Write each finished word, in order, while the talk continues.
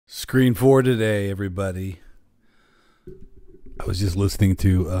Screen four today, everybody. I was just listening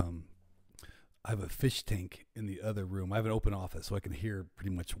to. I have a fish tank in the other room. I have an open office, so I can hear pretty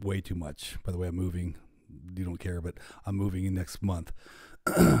much way too much. By the way, I'm moving. You don't care, but I'm moving in next month,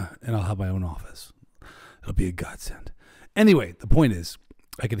 and I'll have my own office. It'll be a godsend. Anyway, the point is,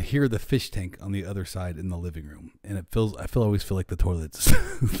 I can hear the fish tank on the other side in the living room, and it feels. Always feel like the toilet's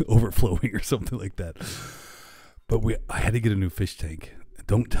overflowing or something like that. But I had to get a new fish tank.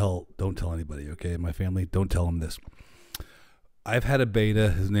 Don't tell anybody, okay? My family, don't tell them this. I've had a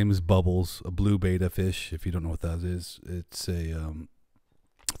beta. His name is Bubbles, a blue beta fish. If you don't know what that is, it's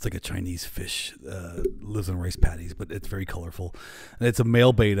like a Chinese fish. Lives on rice paddies, but it's very colorful. And it's a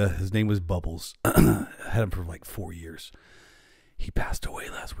male beta. His name was Bubbles. I had him for like 4 years. He passed away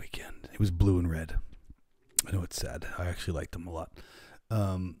last weekend. He was blue and red. I know it's sad. I actually liked him a lot.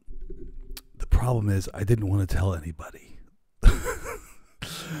 The problem is I didn't want to tell anybody.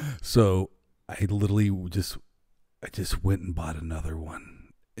 So I literally just went and bought another one,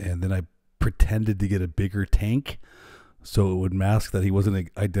 and then I pretended to get a bigger tank so it would mask that he wasn't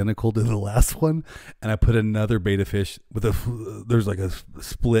identical to the last one, and I put another beta fish with there's like a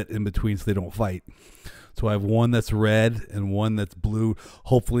split in between so they don't fight. So I have one that's red and one that's blue.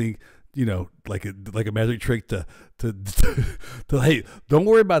 Hopefully, like a magic trick to hey, don't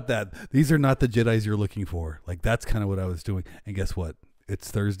worry about that. These are not the Jedis you're looking for. Like, that's kind of what I was doing. And guess what? It's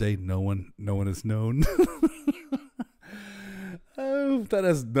Thursday. No one is known. Oh, that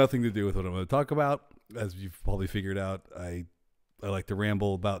has nothing to do with what I'm going to talk about. As you've probably figured out, I like to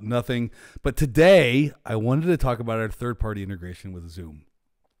ramble about nothing. But today, I wanted to talk about our third-party integration with Zoom.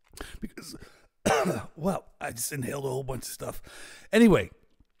 Because, well, I just inhaled a whole bunch of stuff. Anyway,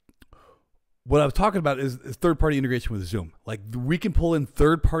 what I'm talking about is third-party integration with Zoom. Like, we can pull in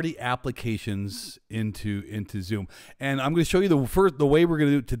third-party applications into Zoom, and I'm going to show you the way we're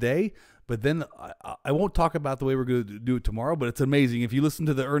going to do it today. But then I won't talk about the way we're going to do it tomorrow. But it's amazing. If you listen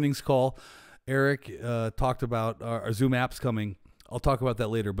to the earnings call, Eric talked about our Zoom apps coming. I'll talk about that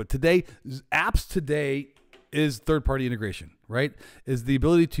later. But apps today is third-party integration, right? Is the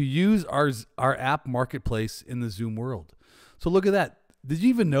ability to use our app marketplace in the Zoom world. So look at that. Did you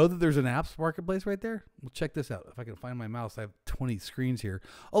even know that there's an apps marketplace right there? Well, check this out. If I can find my mouse, I have 20 screens here.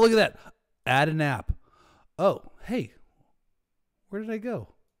 Oh, look at that. Add an app. Oh, hey, where did I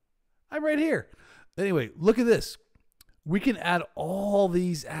go? I'm right here. Anyway, look at this. We can add all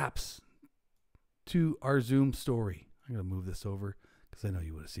these apps to our Zoom story. I'm going to move this over because I know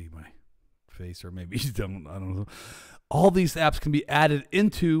you want to see my face, or maybe you don't. I don't know. All these apps can be added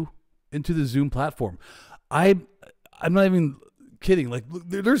into the Zoom platform. I'm not even kidding. Like,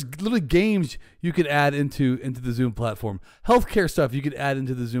 there's literally games you could add into the Zoom platform. Healthcare stuff you could add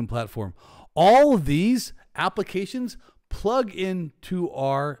into the Zoom platform. All of these applications plug into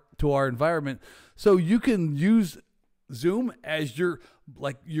our environment, so you can use Zoom as your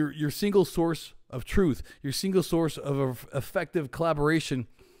single source of truth, your single source of effective collaboration,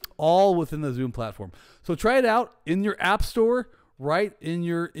 all within the Zoom platform. So try it out in your app store, right in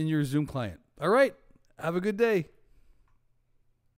your Zoom client. All right, have a good day.